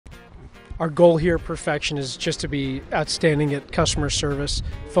Our goal here at Perfection is just to be outstanding at customer service,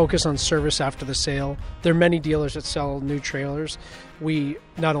 focus on service after the sale. There are many dealers that sell new trailers. We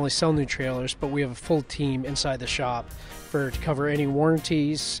not only sell new trailers, but we have a full team inside the shop to cover any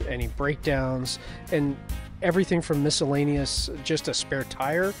warranties, any breakdowns, and everything from miscellaneous, just a spare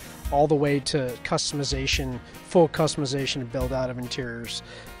tire, all the way to customization, full customization and build out of interiors,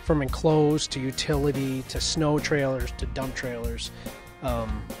 from enclosed to utility to snow trailers to dump trailers.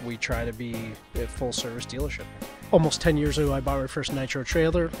 We try to be a full service dealership. Almost 10 years ago, I bought my first Nitro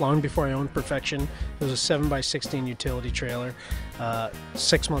trailer, long before I owned Perfection. It was a 7x16 utility trailer.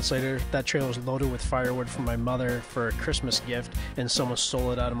 6 months later, that trailer was loaded with firewood from my mother for a Christmas gift, and someone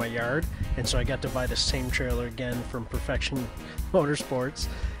stole it out of my yard. And so I got to buy the same trailer again from Perfection Motorsports.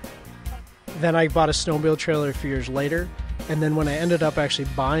 Then I bought a snowmobile trailer a few years later. And then when I ended up actually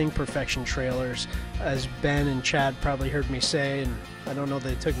buying Perfection trailers, as Ben and Chad probably heard me say, and I don't know that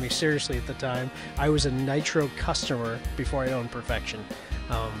they took me seriously at the time, I was a Nitro customer before I owned Perfection.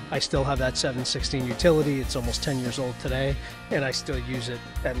 I still have that 716 utility. It's almost 10 years old today, and I still use it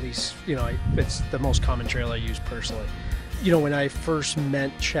at least, it's the most common trailer I use personally. When I first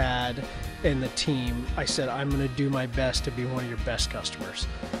met Chad and the team, I said, I'm going to do my best to be one of your best customers.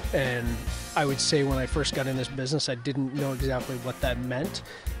 And I would say when I first got in this business, I didn't know exactly what that meant.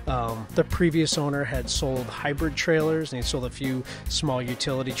 The previous owner had sold hybrid trailers, and he sold a few small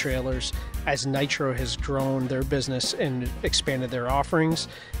utility trailers. As Nitro has grown their business and expanded their offerings,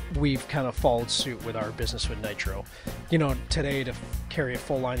 we've kind of followed suit with our business with Nitro. Today, to carry a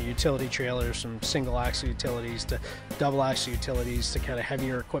full line of utility trailers, from single axle utilities to double axle utilities to kind of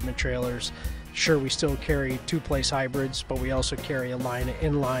heavier equipment trailers. Sure, we still carry two-place hybrids, but we also carry a line of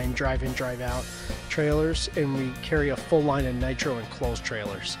inline, drive-in, drive-out trailers, and we carry a full line of Nitro enclosed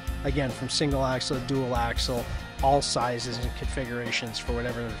trailers. Again, from single axle to dual axle, all sizes and configurations for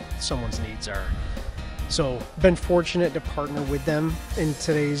whatever someone's needs are. So, been fortunate to partner with them in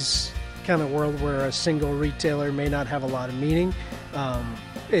today's kind of world where a single retailer may not have a lot of meaning.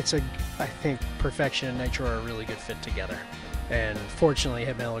 I think Perfection and Nitro are a really good fit together, and fortunately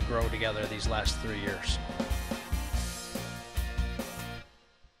have been able to grow together these last 3 years.